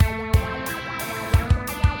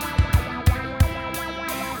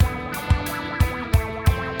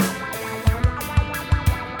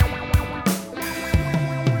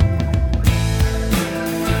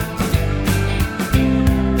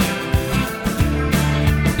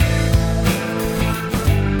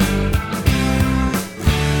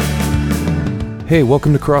Hey,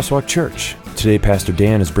 welcome to Crosswalk Church. Today, Pastor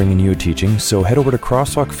Dan is bringing you a teaching, so head over to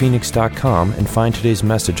crosswalkphoenix.com and find today's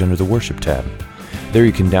message under the Worship tab. There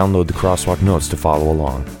you can download the Crosswalk notes to follow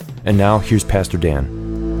along. And now, here's Pastor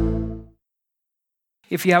Dan.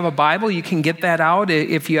 If you have a Bible, you can get that out.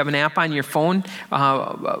 If you have an app on your phone,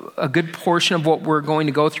 a good portion of what we're going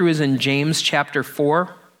to go through is in James chapter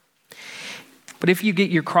 4. But if you get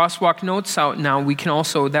your Crosswalk notes out now, we can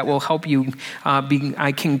also, that will help you,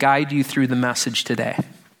 I can guide you through the message today.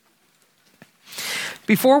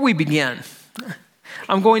 Before we begin,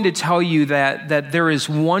 I'm going to tell you that there is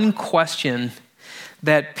one question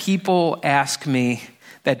that people ask me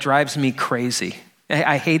that drives me crazy.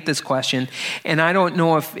 I hate this question, and I don't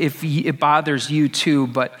know if it bothers you too,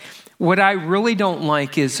 but what I really don't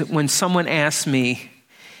like is when someone asks me,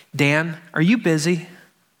 Dan, are you busy?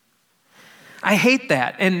 I hate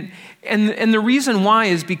that, and the reason why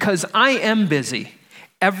is because I am busy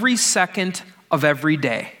every second of every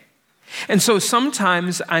day. And so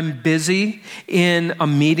sometimes I'm busy in a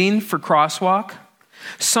meeting for Crosswalk.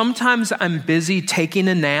 Sometimes I'm busy taking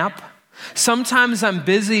a nap. Sometimes I'm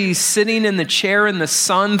busy sitting in the chair in the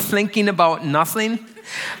sun thinking about nothing.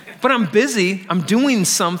 But I'm busy, I'm doing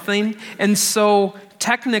something, and so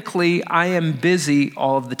technically I am busy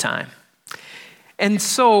all of the time. And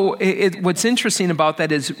so what's interesting about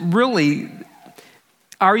that is really,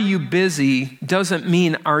 are you busy doesn't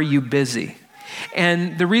mean are you busy.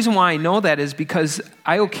 And the reason why I know that is because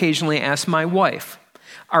I occasionally ask my wife,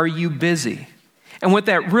 are you busy? And what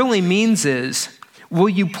that really means is, will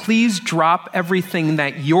you please drop everything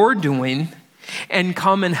that you're doing and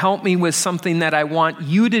come and help me with something that I want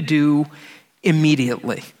you to do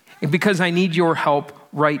immediately? Because I need your help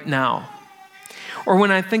right now. Or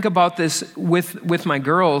when I think about this with my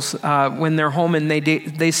girls, when they're home and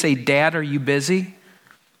they say, Dad, are you busy?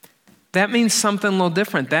 That means something a little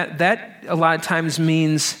different. That a lot of times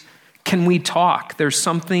means, can we talk? There's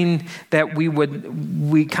something that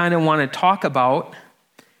we kind of want to talk about.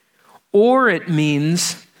 Or it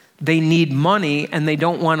means they need money and they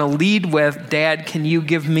don't want to lead with, Dad, can you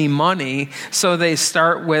give me money? So they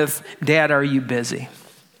start with, Dad, are you busy?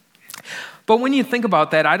 But when you think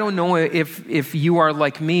about that, I don't know if you are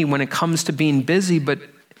like me when it comes to being busy, but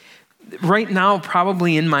right now,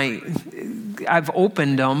 probably I've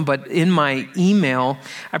opened them, but in my email,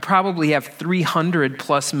 I probably have 300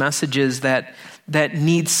 plus messages that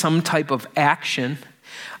need some type of action.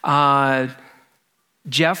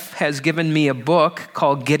 Jeff has given me a book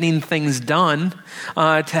called Getting Things Done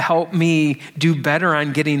to help me do better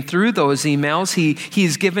on getting through those emails.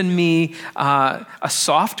 He's given me a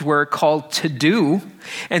software called To Do.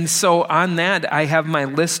 And so on that, I have my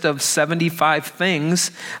list of 75 things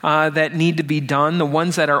that need to be done. The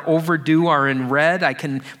ones that are overdue are in red. I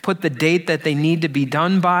can put the date that they need to be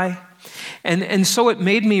done by. And so it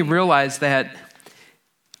made me realize that,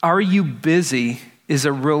 are you busy? Is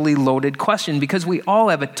a really loaded question because we all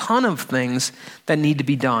have a ton of things that need to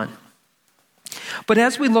be done. But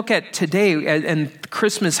as we look at today and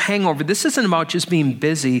Christmas hangover, this isn't about just being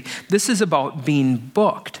busy. This is about being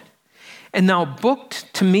booked. And now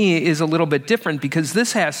booked to me is a little bit different because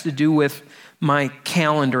this has to do with my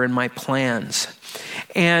calendar and my plans.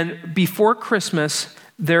 And before Christmas,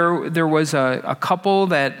 there was a couple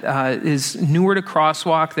that is newer to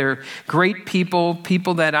Crosswalk. They're great people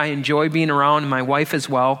that I enjoy being around, and my wife as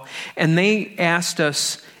well. And they asked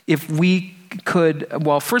us if we could,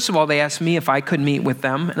 well, first of all, they asked me if I could meet with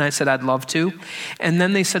them, and I said I'd love to. And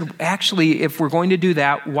then they said, actually, if we're going to do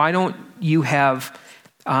that, why don't you have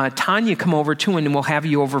Tanya come over too, and we'll have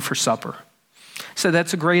you over for supper. So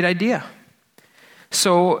that's a great idea.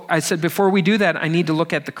 So I said, before we do that, I need to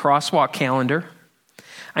look at the Crosswalk calendar.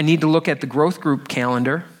 I need to look at the growth group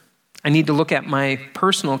calendar. I need to look at my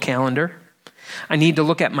personal calendar. I need to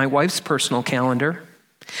look at my wife's personal calendar.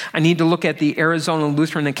 I need to look at the Arizona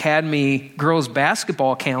Lutheran Academy girls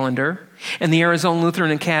basketball calendar and the Arizona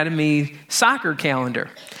Lutheran Academy soccer calendar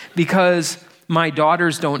because my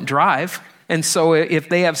daughters don't drive. And so if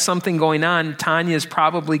they have something going on, Tanya is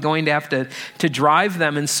probably going to have to drive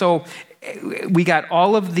them. And so we got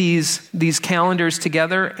all of these calendars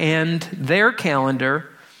together and their calendar,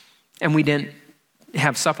 and we didn't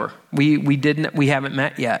have supper. We haven't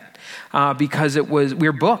met yet because we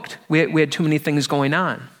were booked. We had too many things going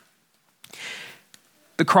on.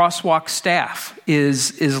 The Crosswalk staff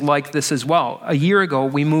is like this as well. A year ago,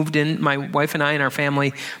 we moved in, my wife and I and our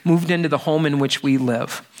family moved into the home in which we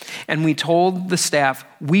live. And we told the staff,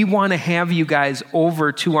 we want to have you guys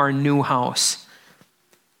over to our new house.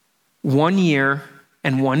 1 year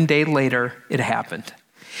and 1 day later, it happened.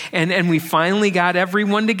 And we finally got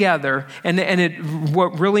everyone together.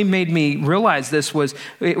 What really made me realize this was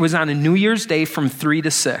it was on a New Year's Day from 3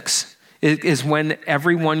 to 6 is when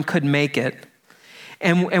everyone could make it.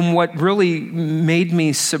 And what really made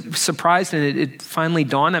me surprised, and it finally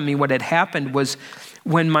dawned on me what had happened, was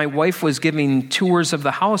when my wife was giving tours of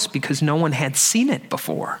the house because no one had seen it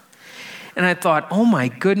before. And I thought, oh my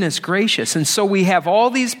goodness gracious. And so we have all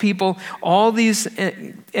these people,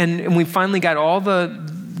 and we finally got all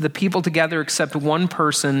the people together except one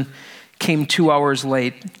person came 2 hours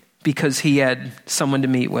late because he had someone to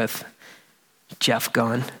meet with. Jeff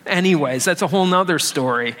Gunn. Anyways, that's a whole nother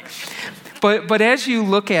story. But as you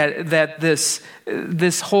look at that, this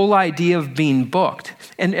whole idea of being booked,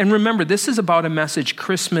 and remember, this is about a message,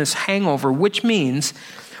 Christmas hangover, which means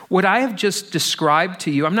what I have just described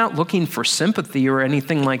to you, I'm not looking for sympathy or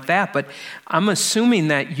anything like that, but I'm assuming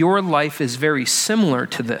that your life is very similar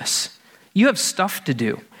to this. You have stuff to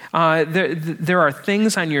do. There are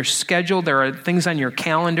things on your schedule, there are things on your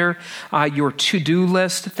calendar, your to-do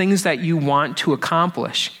list, things that you want to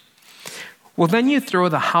accomplish. Well, then you throw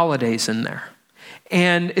the holidays in there.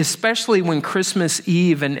 And especially when Christmas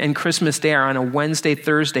Eve and Christmas Day are on a Wednesday,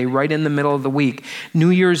 Thursday, right in the middle of the week. New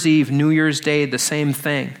Year's Eve, New Year's Day, the same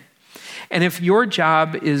thing. And if your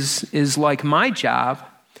job is like my job,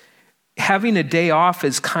 having a day off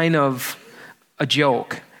is kind of a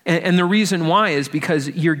joke. And the reason why is because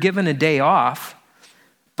you're given a day off,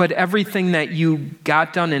 but everything that you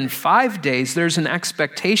got done in 5 days, there's an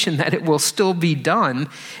expectation that it will still be done,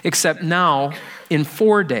 except now in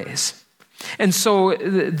 4 days. And so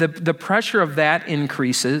the pressure of that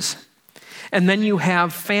increases. And then you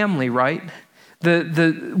have family, right?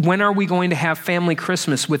 When are we going to have family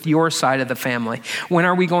Christmas with your side of the family? When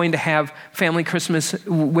are we going to have family Christmas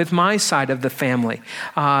with my side of the family?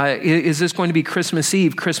 Is this going to be Christmas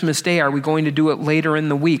Eve, Christmas Day? Are we going to do it later in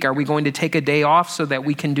the week? Are we going to take a day off so that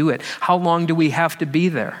we can do it? How long do we have to be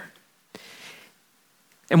there?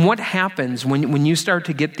 And what happens when you start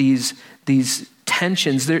to get these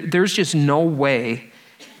tensions? There's just no way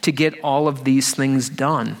to get all of these things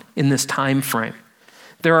done in this time frame.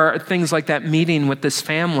 There are things like that meeting with this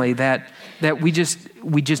family that we just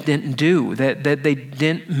didn't do, that they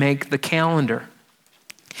didn't make the calendar.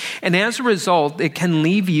 And as a result, it can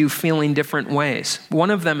leave you feeling different ways.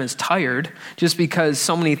 One of them is tired, just because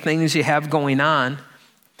so many things you have going on.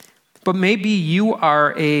 But maybe you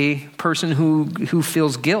are a person who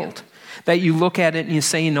feels guilt, that you look at it and you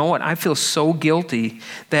say, you know what, I feel so guilty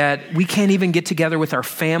that we can't even get together with our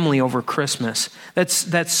family over Christmas.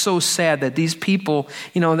 That's so sad that these people,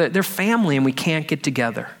 they're family and we can't get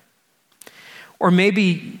together. Or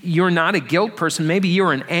maybe you're not a guilt person, maybe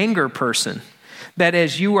you're an anger person. That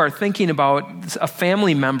as you are thinking about a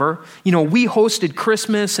family member, we hosted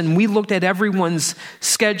Christmas and we looked at everyone's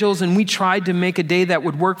schedules and we tried to make a day that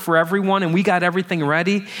would work for everyone and we got everything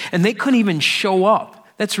ready and they couldn't even show up.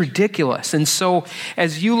 That's ridiculous. And so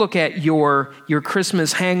as you look at your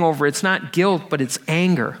Christmas hangover, it's not guilt, but it's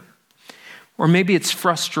anger. Or maybe it's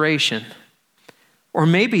frustration. Or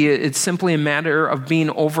maybe it's simply a matter of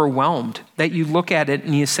being overwhelmed, that you look at it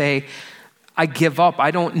and you say, I give up.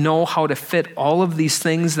 I don't know how to fit all of these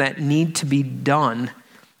things that need to be done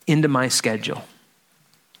into my schedule.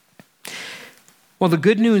 Well, the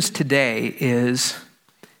good news today is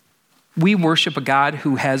we worship a God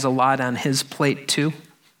who has a lot on his plate too.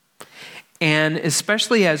 And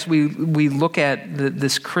especially as we look at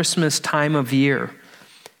this Christmas time of year,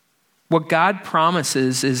 what God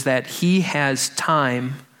promises is that he has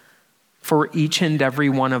time for each and every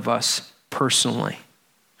one of us personally.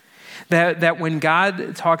 That when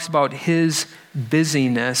God talks about his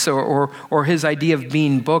busyness or his idea of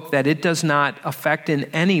being booked, that it does not affect in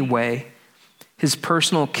any way his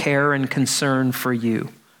personal care and concern for you.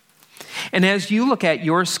 And as you look at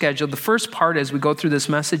your schedule, the first part as we go through this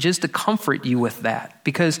message is to comfort you with that,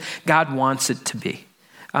 because God wants it to be.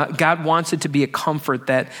 God wants it to be a comfort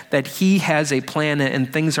that he has a plan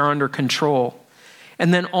and things are under control.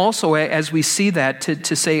 And then also, as we see that,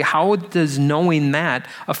 to say, how does knowing that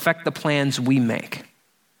affect the plans we make?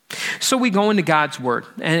 So we go into God's word,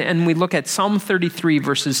 and we look at Psalm 33,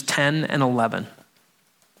 verses 10 and 11.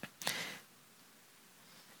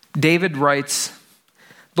 David writes,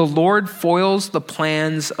 "The Lord foils the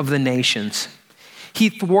plans of the nations. He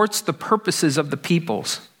thwarts the purposes of the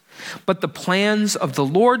peoples. But the plans of the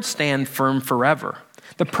Lord stand firm forever,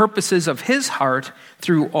 the purposes of his heart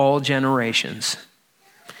through all generations."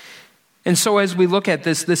 And so as we look at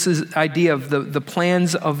this is idea of the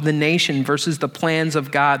plans of the nation versus the plans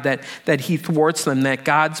of God, that he thwarts them, that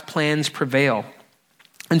God's plans prevail.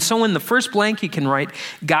 And so in the first blank you can write,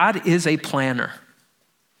 God is a planner.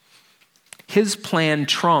 his plan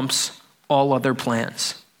trumps all other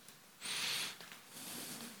plans.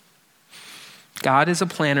 God is a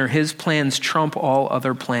planner. His plans trump all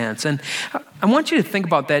other plans. And I want you to think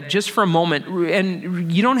about that just for a moment.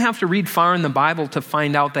 And you don't have to read far in the Bible to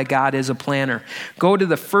find out that God is a planner. Go to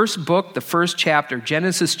the first book, the first chapter,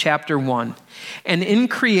 Genesis chapter 1. And in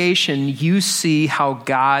creation, you see how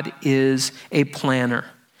God is a planner.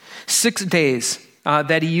 6 days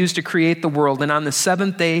that he used to create the world. And on the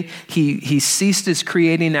seventh day, he ceased his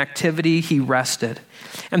creating activity. He rested.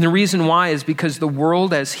 And the reason why is because the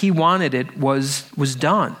world as he wanted it was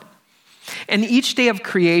done. And each day of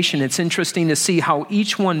creation, it's interesting to see how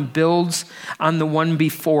each one builds on the one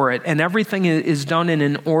before it. And everything is done in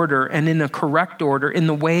an order and in a correct order in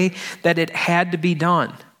the way that it had to be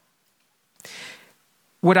done.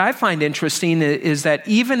 What I find interesting is that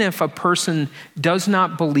even if a person does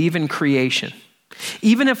not believe in creation,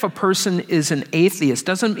 even if a person is an atheist,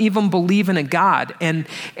 doesn't even believe in a God, and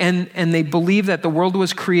they believe that the world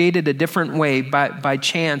was created a different way by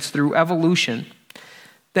chance through evolution,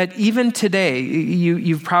 that even today,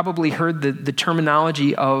 you've probably heard the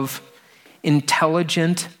terminology of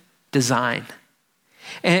intelligent design.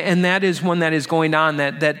 And that is one that is going on,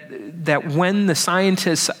 that when the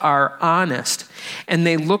scientists are honest and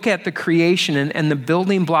they look at the creation and the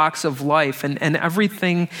building blocks of life and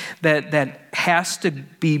everything that has to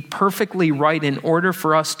be perfectly right in order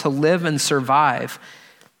for us to live and survive,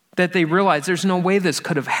 that they realize there's no way this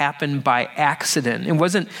could have happened by accident.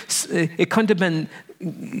 It couldn't have been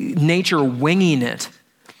nature winging it,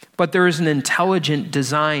 but there is an intelligent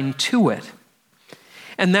design to it.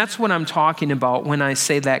 And that's what I'm talking about when I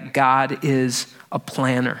say that God is a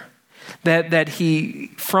planner. That he,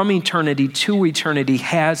 from eternity to eternity,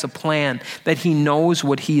 has a plan, that he knows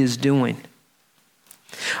what he is doing.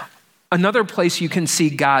 Another place you can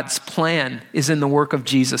see God's plan is in the work of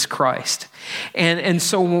Jesus Christ. And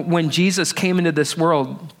so when Jesus came into this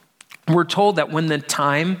world, we're told that when the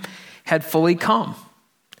time had fully come,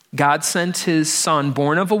 God sent his son,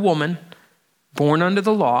 born of a woman, born under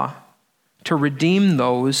the law, to redeem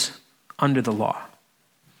those under the law.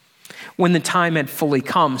 When the time had fully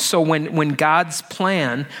come. So when God's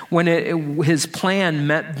plan, his plan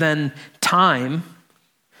met then time,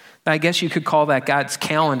 I guess you could call that God's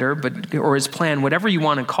calendar, or his plan, whatever you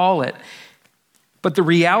want to call it. But the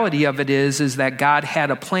reality of it is that God had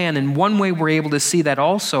a plan. And one way we're able to see that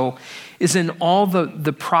also is in all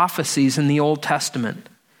the prophecies in the Old Testament.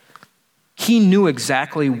 He knew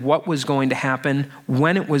exactly what was going to happen,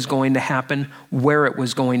 when it was going to happen, where it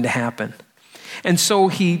was going to happen. And so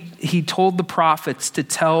he told the prophets to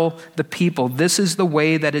tell the people, this is the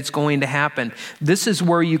way that it's going to happen. This is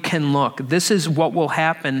where you can look. This is what will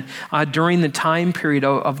happen during the time period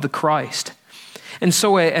of the Christ. And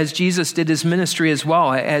so as Jesus did his ministry as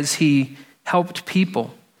well, as he helped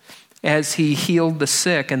people, as he healed the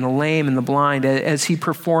sick and the lame and the blind, as he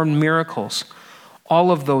performed miracles, all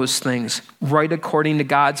of those things right according to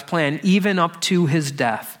God's plan, even up to his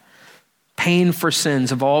death, paying for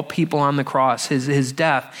sins of all people on the cross, his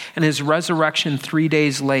death and his resurrection 3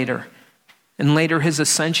 days later, and later his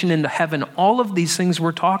ascension into heaven. All of these things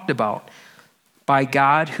were talked about by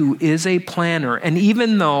God, who is a planner. And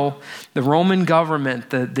even though the Roman government,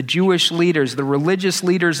 the Jewish leaders, the religious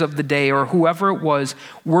leaders of the day, or whoever it was,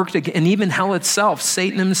 worked, and even hell itself,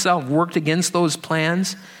 Satan himself, worked against those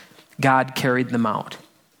plans, God carried them out.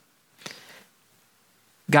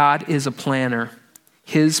 God is a planner.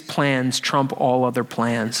 His plans trump all other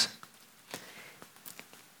plans.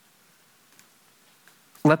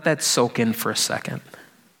 Let that soak in for a second.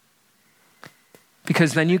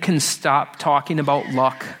 Because then you can stop talking about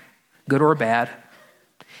luck, good or bad,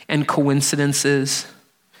 and coincidences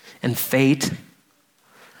and fate,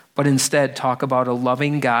 but instead talk about a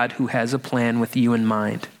loving God who has a plan with you in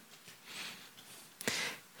mind.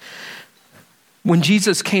 When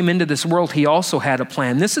Jesus came into this world, he also had a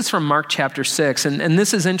plan. This is from Mark chapter 6, and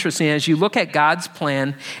this is interesting as you look at God's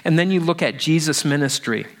plan and then you look at Jesus'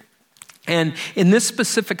 ministry. And in this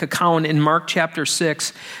specific account in Mark chapter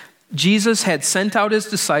 6, Jesus had sent out his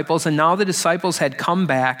disciples, and now the disciples had come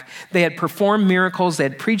back. They had performed miracles. They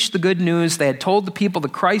had preached the good news. They had told the people the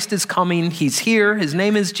Christ is coming. He's here. His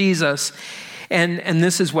name is Jesus. And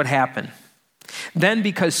this is what happened. Then,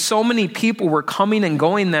 because so many people were coming and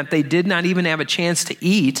going that they did not even have a chance to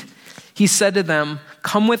eat, he said to them,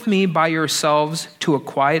 "Come with me by yourselves to a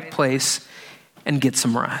quiet place and get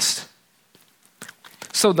some rest."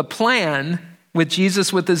 So the plan with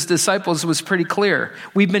Jesus, with his disciples, was pretty clear.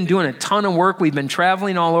 We've been doing a ton of work. We've been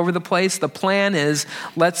traveling all over the place. The plan is,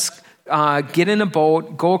 let's get in a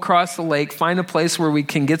boat, go across the lake, find a place where we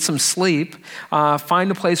can get some sleep,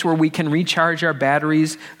 find a place where we can recharge our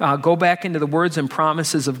batteries, go back into the words and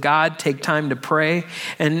promises of God, take time to pray,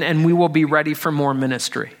 and we will be ready for more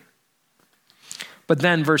ministry. But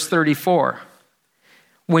then verse 34,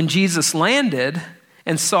 when Jesus landed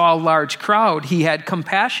and saw a large crowd, he had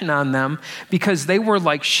compassion on them because they were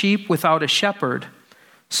like sheep without a shepherd.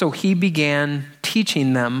 So he began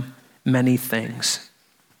teaching them many things.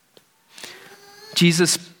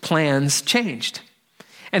 Jesus' plans changed.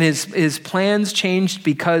 And his plans changed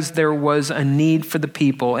because there was a need for the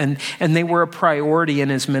people, and they were a priority in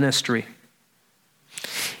his ministry.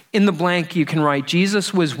 In the blank, you can write,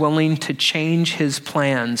 Jesus was willing to change his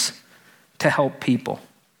plans to help people.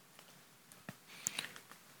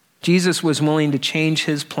 Jesus was willing to change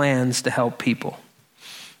his plans to help people.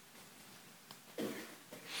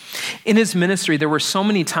 In his ministry, there were so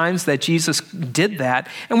many times that Jesus did that,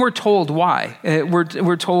 and we're told why.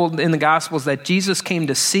 We're told in the Gospels that Jesus came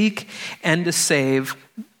to seek and to save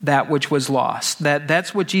that which was lost.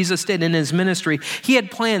 That's what Jesus did in his ministry. He had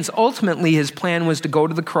plans. Ultimately, his plan was to go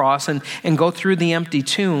to the cross and go through the empty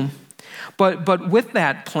tomb. But with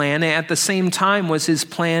that plan, at the same time, was his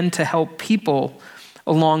plan to help people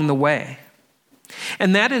along the way.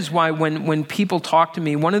 And that is why when people talk to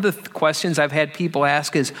me, one of the questions I've had people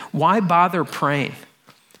ask is, why bother praying?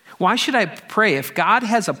 Why should I pray? If God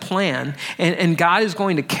has a plan and God is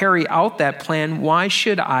going to carry out that plan, why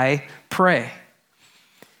should I pray?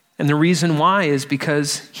 And the reason why is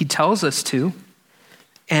because he tells us to,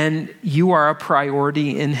 and you are a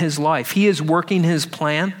priority in his life. He is working his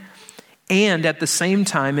plan, and at the same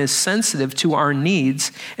time is sensitive to our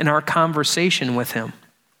needs and our conversation with him.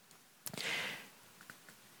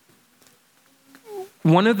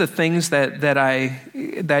 One of the things that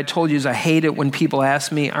I told you is I hate it when people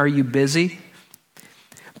ask me, are you busy?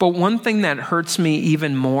 But one thing that hurts me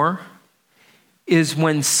even more is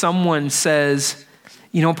when someone says,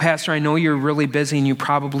 you know, Pastor, I know you're really busy and you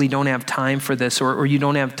probably don't have time for this, or you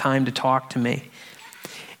don't have time to talk to me.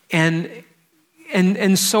 And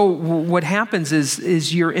so what happens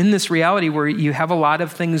is you're in this reality where you have a lot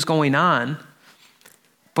of things going on,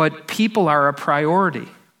 but people are a priority.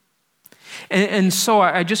 And so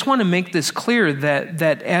I just want to make this clear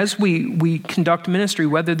that as we conduct ministry,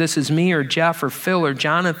 whether this is me or Jeff or Phil or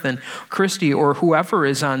Jonathan, Christy, or whoever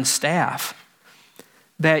is on staff,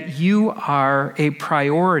 that you are a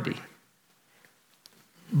priority.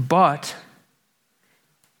 But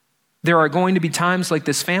there are going to be times like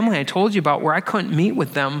this family I told you about where I couldn't meet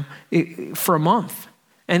with them for a month.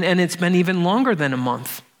 And it's been even longer than a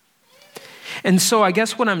month. And so I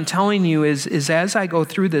guess what I'm telling you is as I go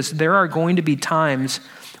through this, there are going to be times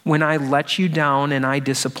when I let you down and I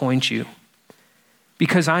disappoint you.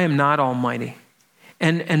 Because I am not almighty.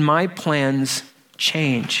 And my plans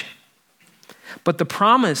change. But the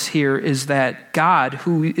promise here is that God,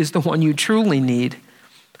 who is the one you truly need,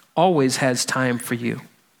 always has time for you.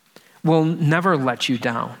 Will never let you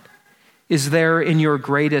down. Is there in your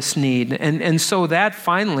greatest need. And so that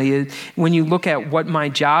finally, when you look at what my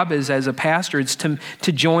job is as a pastor, it's to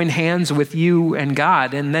join hands with you and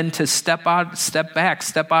God, and then to step back,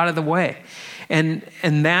 step out of the way. And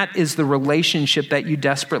that is the relationship that you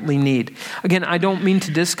desperately need. Again, I don't mean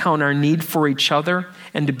to discount our need for each other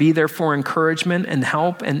and to be there for encouragement and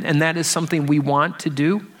help, and that is something we want to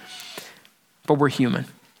do, but we're human.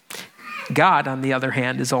 God, on the other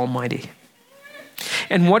hand, is almighty.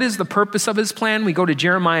 And what is the purpose of his plan? We go to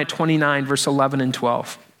Jeremiah 29, verse 11 and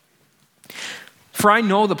 12. For I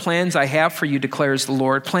know the plans I have for you, declares the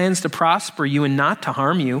Lord, plans to prosper you and not to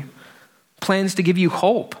harm you, plans to give you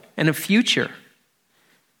hope and a future.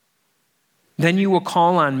 Then you will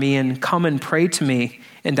call on me and come and pray to me,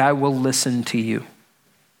 and I will listen to you.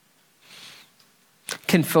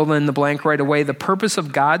 Can fill in the blank right away. The purpose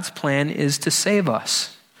of God's plan is to save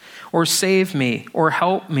us, or save me, or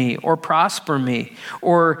help me, or prosper me,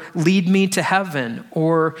 or lead me to heaven,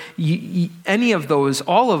 or any of those.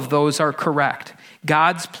 All of those are correct.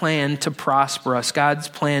 God's plan to prosper us, God's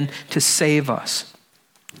plan to save us.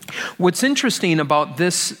 What's interesting about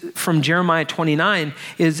this from Jeremiah 29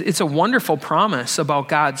 is it's a wonderful promise about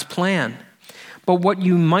God's plan. But what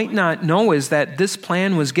you might not know is that this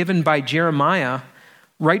plan was given by Jeremiah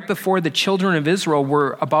right before the children of Israel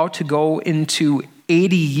were about to go into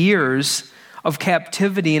 80 years of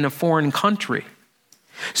captivity in a foreign country.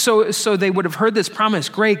 So they would have heard this promise,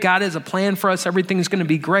 great, God has a plan for us, everything's going to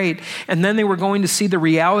be great. And then they were going to see the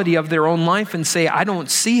reality of their own life and say, I don't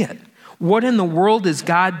see it. What in the world is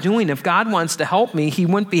God doing? If God wants to help me, he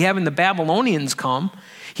wouldn't be having the Babylonians come.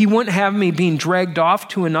 He wouldn't have me being dragged off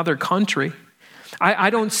to another country.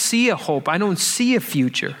 I don't see a hope. I don't see a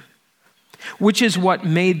future, which is what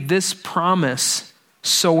made this promise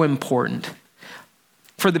so important.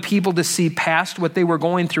 For the people to see past what they were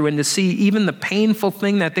going through and to see even the painful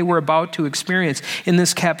thing that they were about to experience in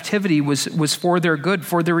this captivity was for their good,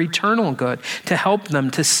 for their eternal good, to help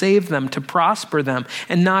them, to save them, to prosper them,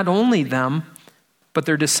 and not only them, but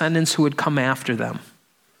their descendants who would come after them.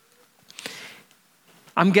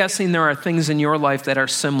 I'm guessing there are things in your life that are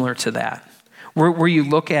similar to that, where you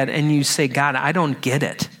look at it and you say, God, I don't get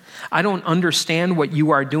it. I don't understand what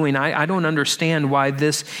you are doing. I don't understand why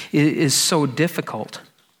this is so difficult.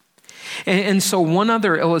 And so one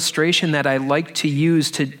other illustration that I like to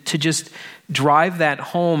use to just drive that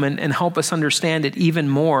home and help us understand it even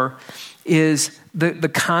more is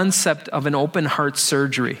the concept of an open heart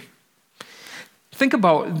surgery. Think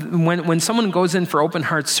about when someone goes in for open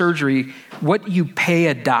heart surgery, what you pay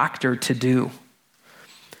a doctor to do.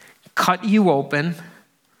 Cut you open,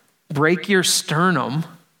 break your sternum,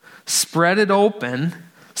 spread it open,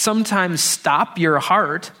 sometimes stop your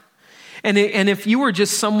heart. And if you were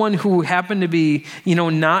just someone who happened to be,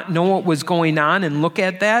 not know what was going on and look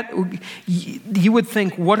at that, you would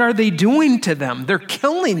think, what are they doing to them? They're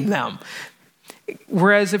killing them.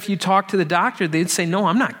 Whereas if you talk to the doctor, they'd say, no,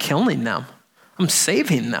 I'm not killing them. I'm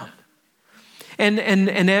saving them. And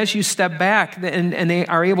as you step back and they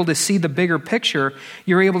are able to see the bigger picture,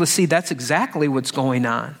 you're able to see that's exactly what's going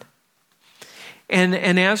on.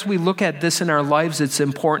 And as we look at this in our lives, it's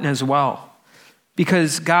important as well.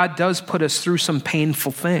 Because God does put us through some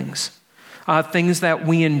painful things, things that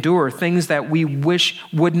we endure, things that we wish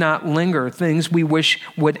would not linger, things we wish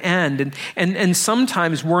would end. And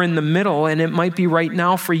sometimes we're in the middle, and it might be right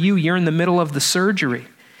now for you, you're in the middle of the surgery.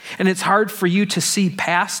 And it's hard for you to see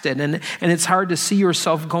past it, and it's hard to see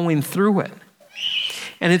yourself going through it.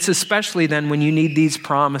 And it's especially then when you need these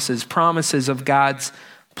promises of God's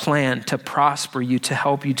plan to prosper you, to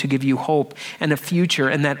help you, to give you hope and a future,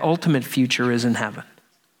 and that ultimate future is in heaven.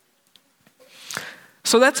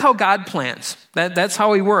 So that's how God plans. That's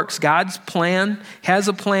how he works. God's plan has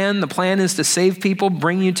a plan. The plan is to save people,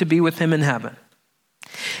 bring you to be with him in heaven.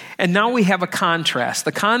 And now we have a contrast.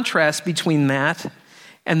 The contrast between that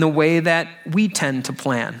and the way that we tend to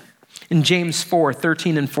plan. In James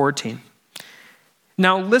 4:13 and 14.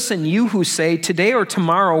 Now listen, you who say, today or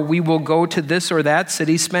tomorrow we will go to this or that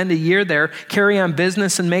city, spend a year there, carry on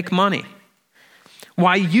business and make money.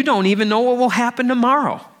 Why, you don't even know what will happen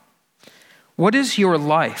tomorrow. What is your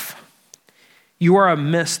life? You are a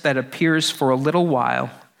mist that appears for a little while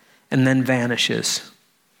and then vanishes.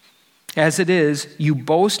 As it is, you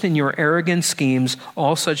boast in your arrogant schemes.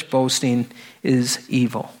 All such boasting is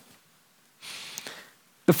evil.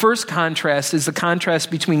 The first contrast is the contrast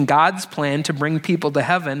between God's plan to bring people to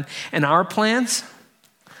heaven and our plans.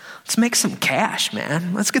 Let's make some cash,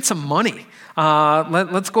 man. Let's get some money.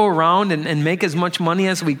 Let's go around and make as much money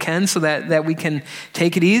as we can so that we can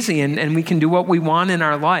take it easy and we can do what we want in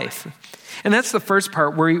our life. And that's the first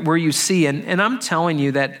part where you see, and I'm telling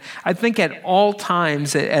you that I think at all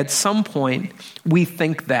times, at some point, we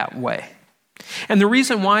think that way. And the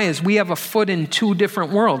reason why is we have a foot in two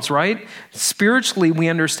different worlds, right? Spiritually, we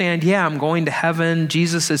understand, I'm going to heaven.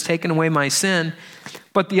 Jesus has taken away my sin.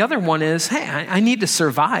 But the other one is, hey, I need to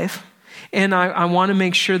survive. And I want to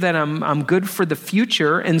make sure that I'm good for the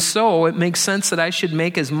future. And so it makes sense that I should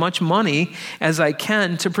make as much money as I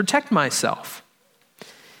can to protect myself.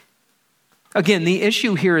 Again, the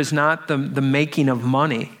issue here is not the making of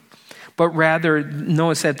money, but rather,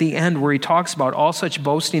 notice at the end where he talks about all such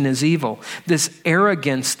boasting is evil, this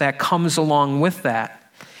arrogance that comes along with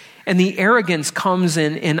that. And the arrogance comes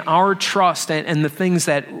in our trust and the things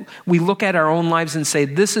that we look at our own lives and say,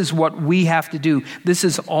 this is what we have to do. This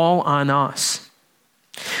is all on us.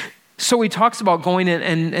 So he talks about going in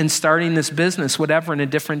and starting this business, whatever, in a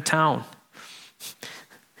different town.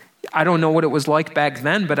 I don't know what it was like back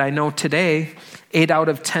then, but I know today, 8 out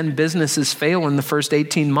of 10 businesses fail in the first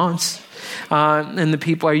 18 months. And the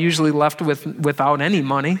people are usually left without any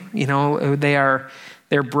money. They're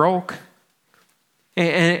broke.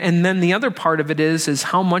 And then the other part of it is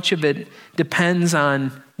how much of it depends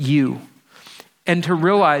on you. And to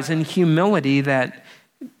realize in humility that,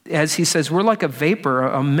 as he says, we're like a vapor,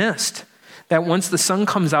 a mist, that once the sun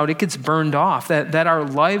comes out, it gets burned off, that our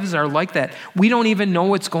lives are like that. We don't even know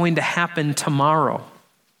what's going to happen tomorrow.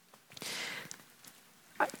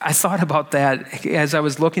 I thought about that as I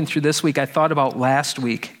was looking through this week. I thought about last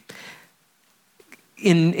week.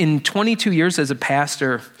 In 22 years as a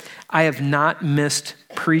pastor, I have not missed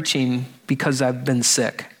preaching because I've been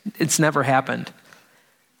sick. It's never happened.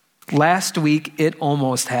 Last week, it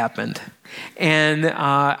almost happened. And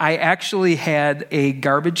I actually had a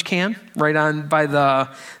garbage can right on by the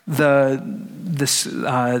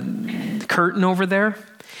curtain over there.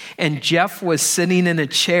 And Jeff was sitting in a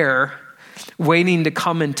chair waiting to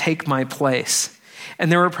come and take my place.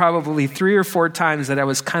 And there were probably 3 or 4 times that I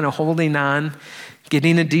was kind of holding on,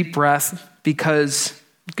 getting a deep breath because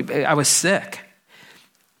I was sick.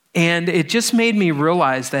 And it just made me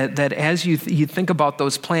realize that as you think about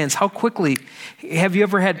those plans, how quickly, have you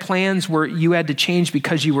ever had plans where you had to change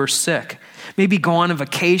because you were sick? Maybe go on a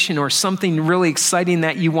vacation or something really exciting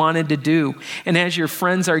that you wanted to do. And as your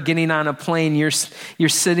friends are getting on a plane, you're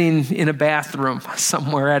sitting in a bathroom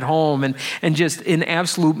somewhere at home and just in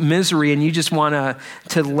absolute misery, and you just want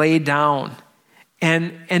to lay down.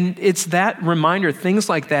 And it's that reminder, things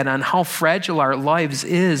like that, on how fragile our lives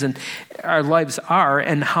are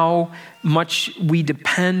and how much we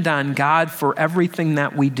depend on God for everything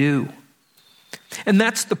that we do. And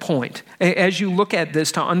that's the point. As you look at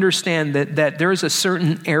this, to understand that there is a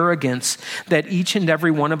certain arrogance that each and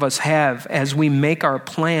every one of us have as we make our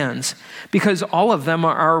plans, because all of them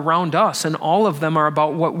are around us and all of them are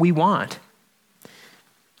about what we want.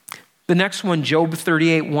 The next one, Job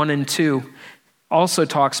 38, 1 and 2, also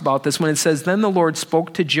talks about this when it says, "Then the Lord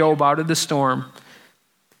spoke to Job out of the storm.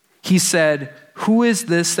 He said, 'Who is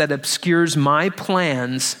this that obscures my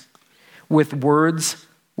plans with words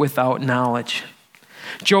without knowledge?'"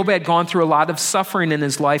 Job had gone through a lot of suffering in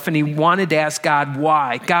his life, and he wanted to ask God,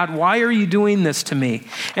 why? God, why are you doing this to me?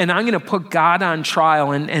 And I'm going to put God on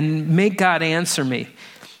trial and make God answer me.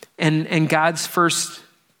 And God's first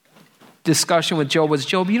discussion with Job was,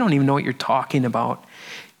 "Job, you don't even know what you're talking about.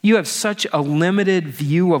 You have such a limited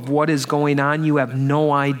view of what is going on, you have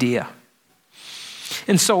no idea."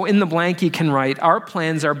 And so in the blank you can write, our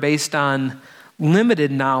plans are based on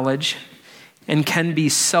limited knowledge and can be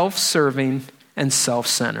self-serving and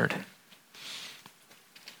self-centered.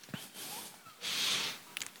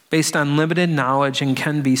 Based on limited knowledge and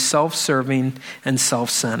can be self-serving and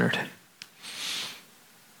self-centered.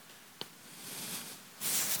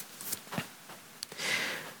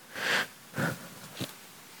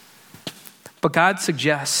 But God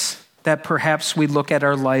suggests that perhaps we look at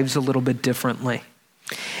our lives a little bit differently.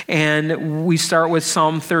 And we start with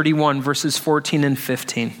Psalm 31, verses 14 and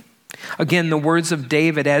 15. Again, the words of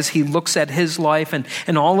David as he looks at his life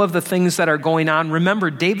and all of the things that are going on.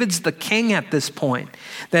 Remember, David's the king at this point,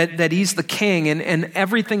 that he's the king and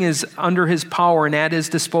everything is under his power and at his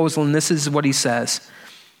disposal. And this is what he says.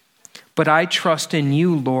 "But I trust in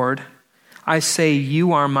you, Lord. I say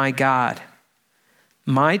you are my God.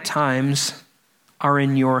 My times are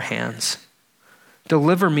in your hands.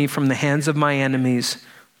 Deliver me from the hands of my enemies,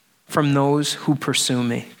 from those who pursue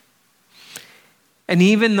me." And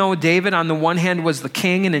even though David, on the one hand, was the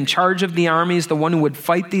king and in charge of the armies, the one who would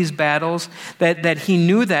fight these battles, that he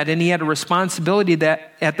knew that, and he had a responsibility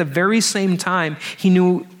that at the very same time, he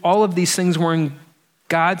knew all of these things were in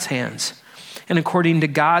God's hands and according to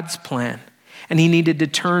God's plan. And he needed to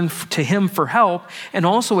turn to him for help, and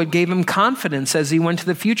also it gave him confidence as he went to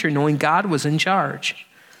the future, knowing God was in charge.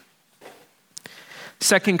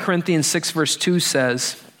 2 Corinthians 6, verse 2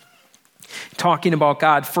 says, talking about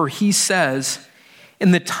God, "For he says,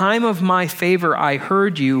 'In the time of my favor I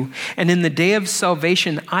heard you, and in the day of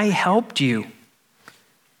salvation I helped you.'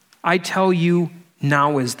 I tell you,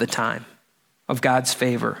 now is the time of God's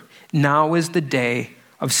favor. Now is the day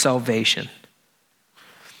of salvation."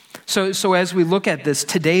 So as we look at this,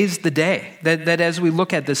 today's the day that as we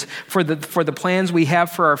look at this for the plans we have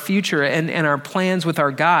for our future and our plans with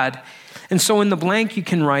our God. And so in the blank you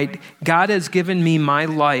can write, "God has given me my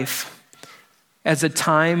life as a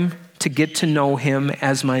time to get to know him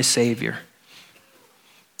as my Savior."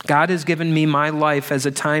 God has given me my life as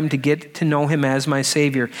a time to get to know him as my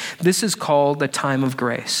Savior. This is called a time of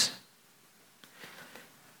grace.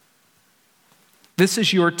 This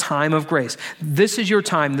is your time of grace. This is your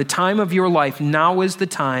time, the time of your life. Now is the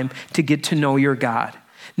time to get to know your God.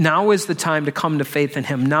 Now is the time to come to faith in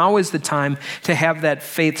him. Now is the time to have that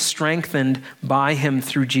faith strengthened by him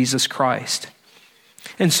through Jesus Christ.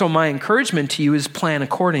 And so my encouragement to you is plan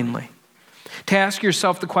accordingly. To ask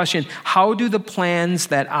yourself the question, how do the plans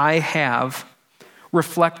that I have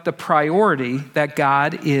reflect the priority that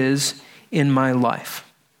God is in my life?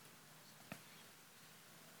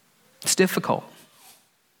 It's difficult.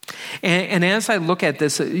 And as I look at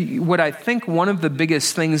this, what I think one of the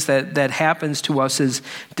biggest things that happens to us is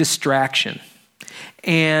distraction.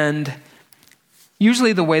 And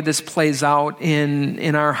usually the way this plays out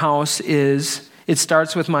in our house is it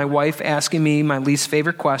starts with my wife asking me my least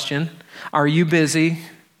favorite question. "Are you busy?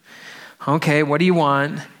 Okay, what do you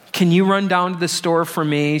want? can you run down to the store for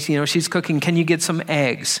me? She's cooking. Can you get some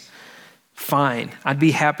eggs? Fine. I'd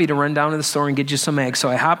be happy to run down to the store and get you some eggs. So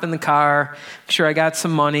I hop in the car, make sure I got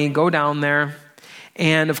some money, go down there.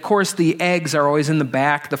 And of course, the eggs are always in the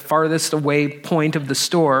back, the farthest away point of the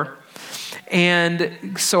store.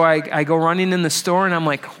 And so I go running in the store and I'm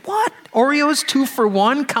like, what? Oreos 2 for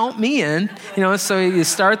 $1? Count me in. So you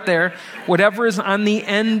start there. Whatever is on the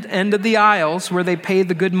end of the aisles where they pay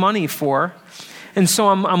the good money for. And so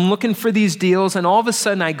I'm looking for these deals, and all of a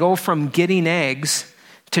sudden I go from getting eggs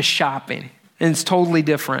to shopping. And it's totally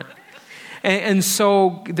different. And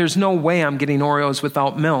so there's no way I'm getting Oreos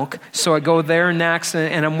without milk. So I go there next,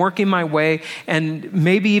 and I'm working my way, and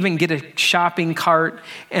maybe even get a shopping cart.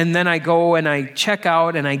 And then I go and I check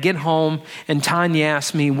out, and I get home, and Tanya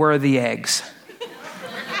asks me, where are the eggs?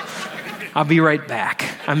 I'll be right back.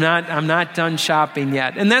 I'm not done shopping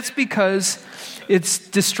yet. And that's because it's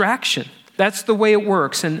distraction. That's the way it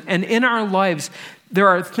works. And in our lives, there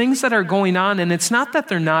are things that are going on, and it's not that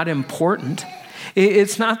they're not important.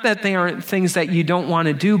 It's not that they aren't things that you don't want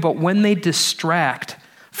to do, but when they distract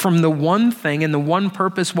from the one thing and the one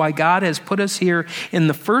purpose why God has put us here in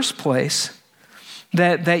the first place,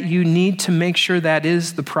 that you need to make sure that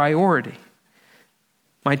is the priority.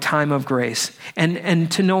 My time of grace. And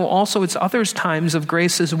to know also it's others' times of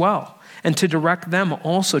grace as well, and to direct them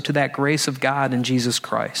also to that grace of God in Jesus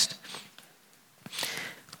Christ.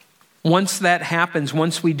 Once that happens,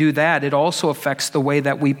 once we do that, it also affects the way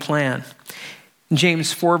that we plan. In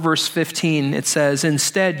James 4, verse 15, it says,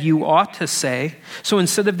 instead, you ought to say, so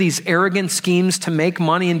instead of these arrogant schemes to make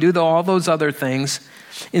money and do all those other things,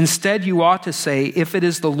 instead you ought to say, if it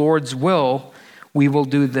is the Lord's will, we will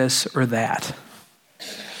do this or that.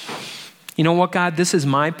 You know what, God, this is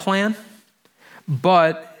my plan,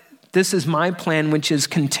 but this is my plan which is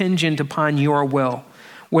contingent upon your will.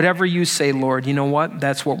 Whatever you say, Lord, you know what?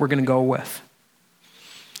 That's what we're going to go with.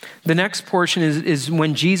 The next portion is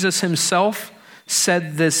when Jesus himself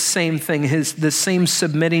said this same thing, this same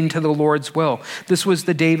submitting to the Lord's will. This was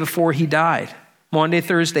the day before he died, Maundy,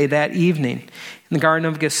 Thursday, that evening. In the Garden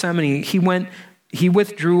of Gethsemane, he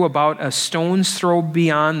withdrew about a stone's throw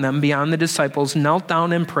beyond them, beyond the disciples, knelt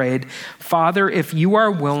down and prayed, Father, if you are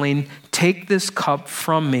willing, take this cup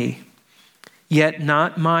from me, yet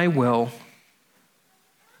not my will,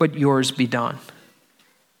 but yours be done.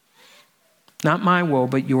 Not my will,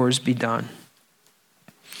 but yours be done.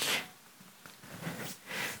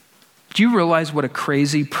 Do you realize what a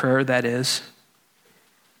crazy prayer that is?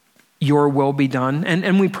 Your will be done.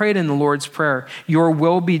 And we prayed in the Lord's Prayer, your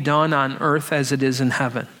will be done on earth as it is in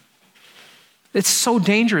heaven. It's so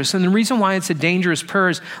dangerous. And the reason why it's a dangerous prayer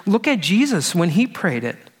is look at Jesus when he prayed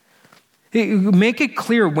it. Make it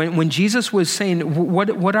clear when Jesus was saying,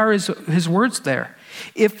 what are his words there?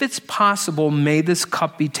 If it's possible, may this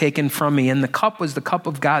cup be taken from me. And the cup was the cup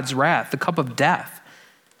of God's wrath, the cup of death.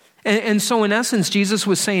 And so in essence, Jesus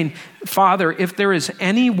was saying, Father, if there is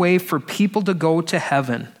any way for people to go to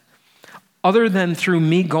heaven other than through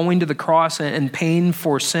me going to the cross and paying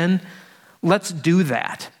for sin, let's do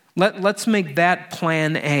that. Let's make that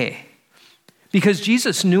plan A. Because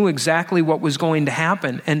Jesus knew exactly what was going to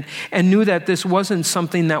happen and knew that this wasn't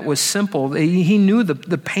something that was simple. He knew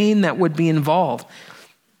the pain that would be involved.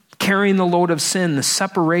 Carrying the load of sin, the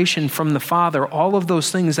separation from the Father, all of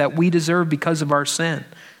those things that we deserve because of our sin.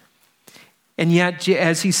 And yet,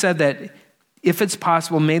 as he said that, if it's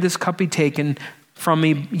possible, may this cup be taken from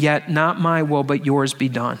me, yet not my will, but yours be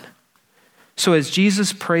done. So as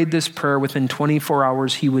Jesus prayed this prayer, within 24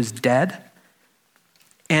 hours, he was dead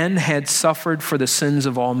and had suffered for the sins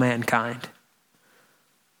of all mankind.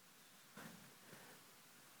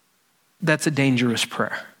 That's a dangerous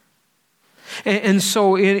prayer. And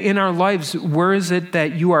so in our lives, where is it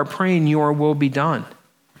that you are praying your will be done?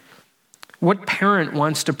 What parent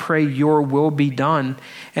wants to pray your will be done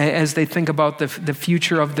as they think about the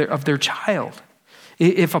future of their child?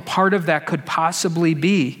 If a part of that could possibly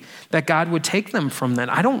be that God would take them from that.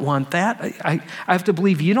 I don't want that. I have to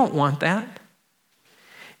believe you don't want that.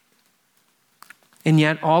 And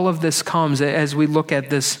yet all of this comes as we look at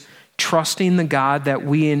this trusting the God that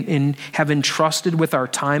we have entrusted with our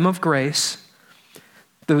time of grace,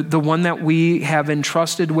 the one that we have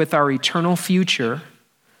entrusted with our eternal future,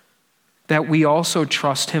 that we also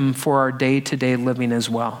trust him for our day-to-day living as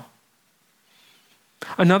well.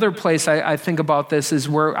 Another place I think about this is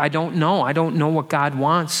where I don't know what God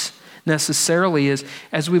wants necessarily, is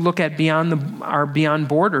as we look at our beyond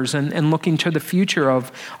borders and looking to the future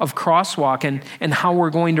of Crosswalk and how we're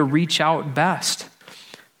going to reach out best.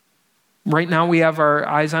 Right now we have our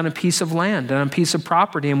eyes on a piece of land and a piece of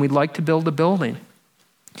property, and we'd like to build a building.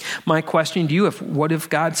 My question to you, what if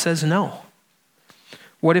God says no?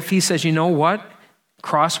 What if he says, you know what?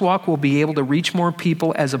 Crosswalk will be able to reach more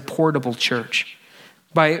people as a portable church.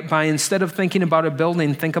 By instead of thinking about a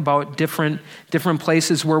building, think about different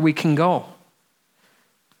places where we can go.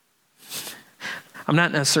 I'm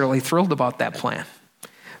not necessarily thrilled about that plan.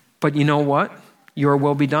 But you know what? Your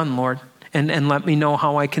will be done, Lord. And let me know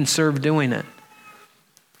how I can serve doing it.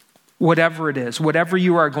 Whatever it is, whatever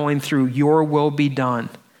you are going through, your will be done.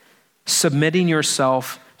 Submitting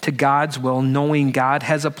yourself to God's will, knowing God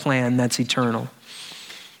has a plan that's eternal.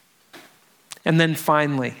 And then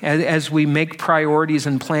finally, as we make priorities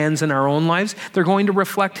and plans in our own lives, they're going to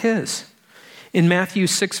reflect his. In Matthew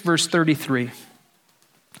 6, verse 33,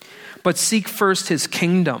 but seek first his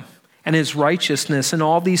kingdom and his righteousness, and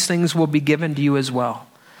all these things will be given to you as well.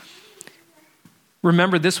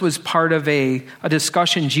 Remember, this was part of a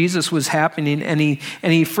discussion Jesus was happening, and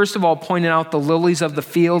he first of all pointed out the lilies of the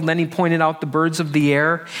field, and then he pointed out the birds of the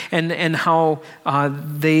air, and how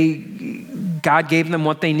God gave them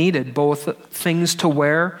what they needed, both things to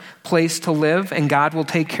wear, place to live, and God will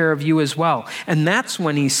take care of you as well. And that's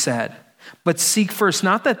when he said, but seek first,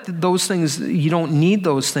 not that those things, you don't need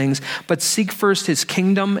those things, but seek first his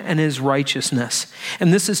kingdom and his righteousness.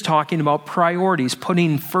 And this is talking about priorities,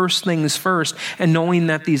 putting first things first and knowing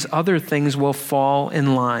that these other things will fall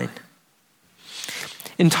in line.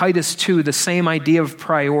 In Titus 2, the same idea of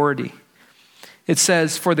priority. It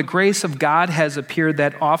says, for the grace of God has appeared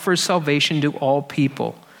that offers salvation to all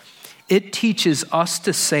people. It teaches us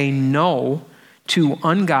to say no to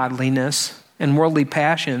ungodliness and worldly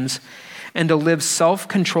passions, and to live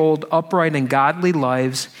self-controlled, upright, and godly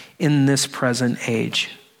lives in this present age.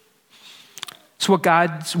 It's what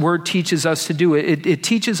God's word teaches us to do. It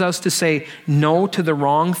teaches us to say no to the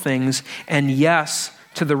wrong things and yes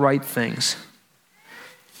to the right things.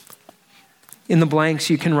 In the blanks,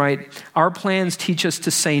 you can write, our plans teach us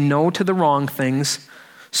to say no to the wrong things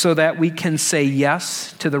so that we can say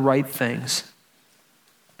yes to the right things.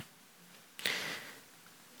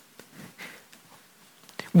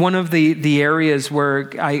 One of the areas where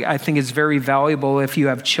I think is very valuable if you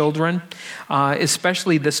have children,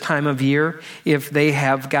 especially this time of year, if they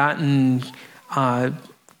have gotten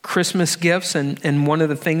Christmas gifts, and one of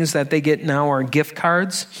the things that they get now are gift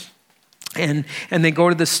cards, and they go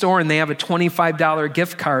to the store and they have a $25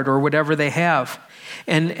 gift card or whatever they have.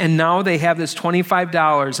 And now they have this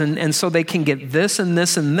 $25, and so they can get this and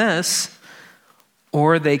this and this,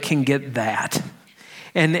 or they can get that.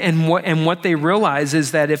 And what they realize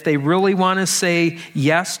is that if they really want to say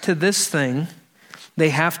yes to this thing, they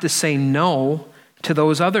have to say no to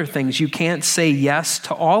those other things. You can't say yes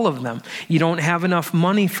to all of them. You don't have enough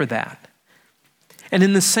money for that. And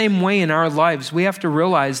in the same way in our lives, we have to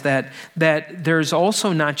realize that there's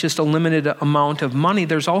also not just a limited amount of money,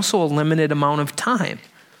 there's also a limited amount of time.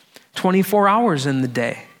 24 hours in the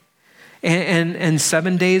day. And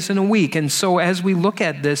 7 days in a week. And so as we look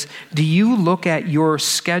at this, do you look at your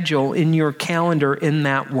schedule in your calendar in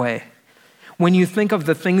that way? When you think of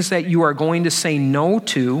the things that you are going to say no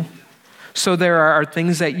to, so there are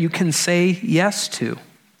things that you can say yes to.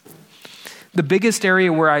 The biggest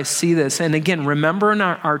area where I see this, and again, remembering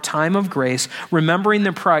our time of grace, remembering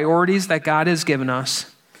the priorities that God has given us,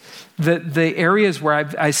 the areas where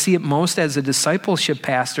I see it most as a discipleship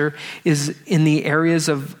pastor is in the areas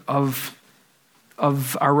of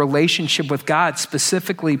our relationship with God,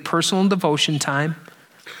 specifically personal devotion time,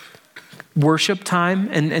 worship time,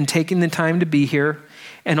 and taking the time to be here,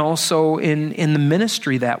 and also in the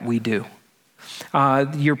ministry that we do,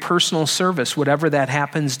 your personal service, whatever that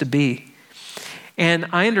happens to be. And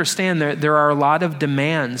I understand there are a lot of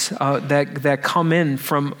demands that come in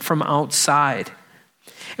from outside.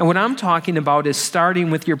 And what I'm talking about is starting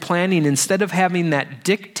with your planning, instead of having that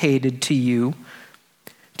dictated to you,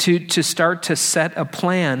 to start to set a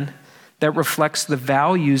plan that reflects the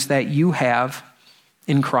values that you have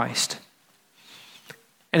in Christ.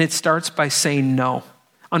 And it starts by saying no,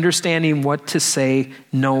 understanding what to say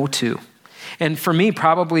no to. And for me,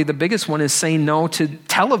 probably the biggest one is saying no to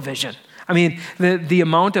television. I mean, the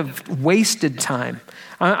amount of wasted time.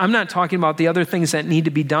 I'm not talking about the other things that need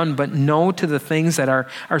to be done, but no to the things that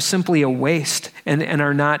are simply a waste and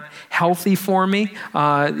are not healthy for me,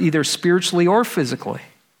 either spiritually or physically.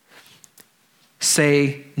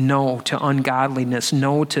 Say no to ungodliness,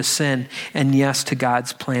 no to sin, and yes to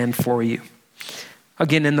God's plan for you.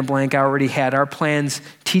 Again, in the blank I already had, our plans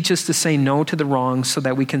teach us to say no to the wrong so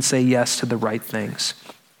that we can say yes to the right things.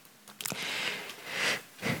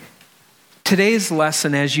 Today's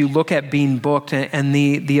lesson, as you look at being booked and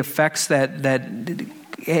the effects that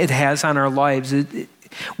it has on our lives,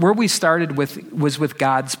 Where we started was with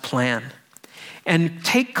God's plan. And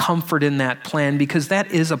take comfort in that plan, because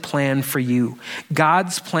that is a plan for you.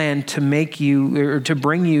 God's plan to make you, or to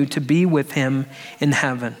bring you to be with him in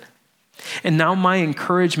heaven. And now my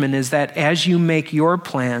encouragement is that as you make your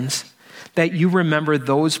plans, that you remember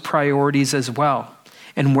those priorities as well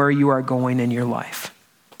and where you are going in your life.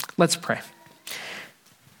 Let's pray.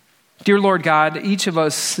 Dear Lord God, each of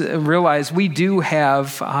us realize we do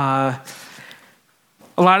have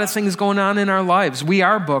a lot of things going on in our lives. We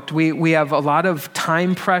are booked. We have a lot of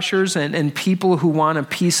time pressures and people who want a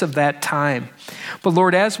piece of that time. But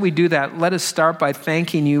Lord, as we do that, let us start by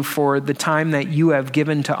thanking you for the time that you have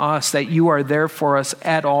given to us, that you are there for us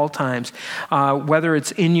at all times, whether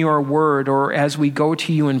it's in your word or as we go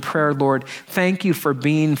to you in prayer, Lord. Thank you for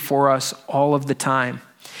being for us all of the time.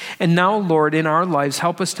 And now, Lord, in our lives,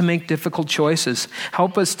 help us to make difficult choices.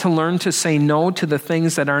 Help us to learn to say no to the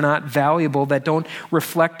things that are not valuable, that don't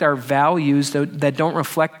reflect our values, that don't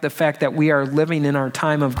reflect the fact that we are living in our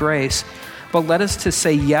time of grace. But let us to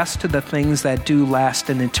say yes to the things that do last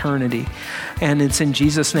in eternity. And it's in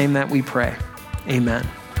Jesus' name that we pray. Amen.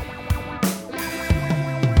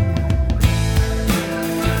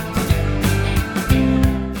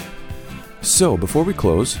 So, before we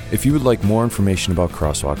close, if you would like more information about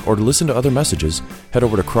Crosswalk or to listen to other messages, head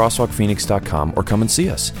over to crosswalkphoenix.com or come and see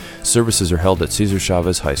us. Services are held at Cesar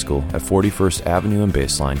Chavez High School at 41st Avenue and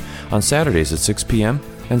Baseline on Saturdays at 6 p.m.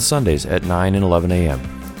 and Sundays at 9 and 11 a.m.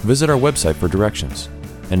 Visit our website for directions.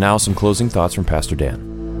 And now some closing thoughts from Pastor Dan.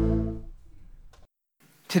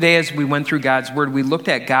 Today, as we went through God's word, we looked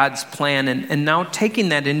at God's plan, and now taking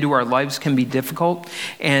that into our lives can be difficult,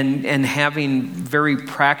 and having very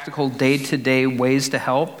practical day-to-day ways to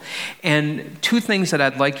help. And two things that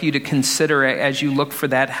I'd like you to consider as you look for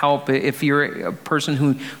that help, if you're a person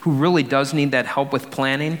who really does need that help with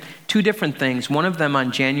planning. Two different things. One of them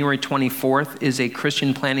on January 24th is a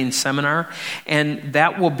Christian planning seminar, and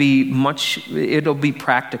that will be it'll be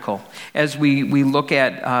practical as we look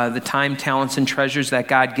at the time, talents, and treasures that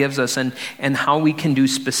God gives us and how we can do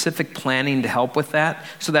specific planning to help with that.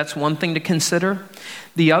 So that's one thing to consider.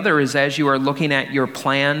 The other is, as you are looking at your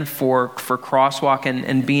plan for Crosswalk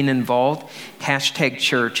and being involved,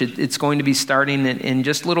 #church. It's going to be starting in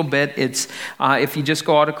just a little bit. It's if you just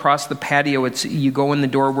go out across the patio, you go in the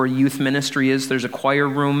door where youth ministry is. There's a choir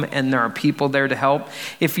room, and there are people there to help.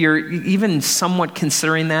 If you're even somewhat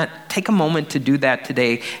considering that, take a moment to do that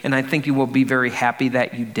today, and I think you will be very happy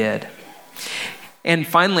that you did. And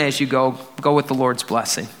finally, as you go with the Lord's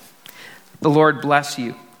blessing. The Lord bless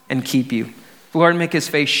you and keep you. The Lord make his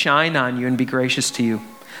face shine on you and be gracious to you.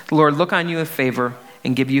 The Lord look on you with favor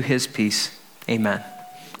and give you his peace. Amen.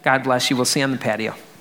 God bless you. We'll see you on the patio.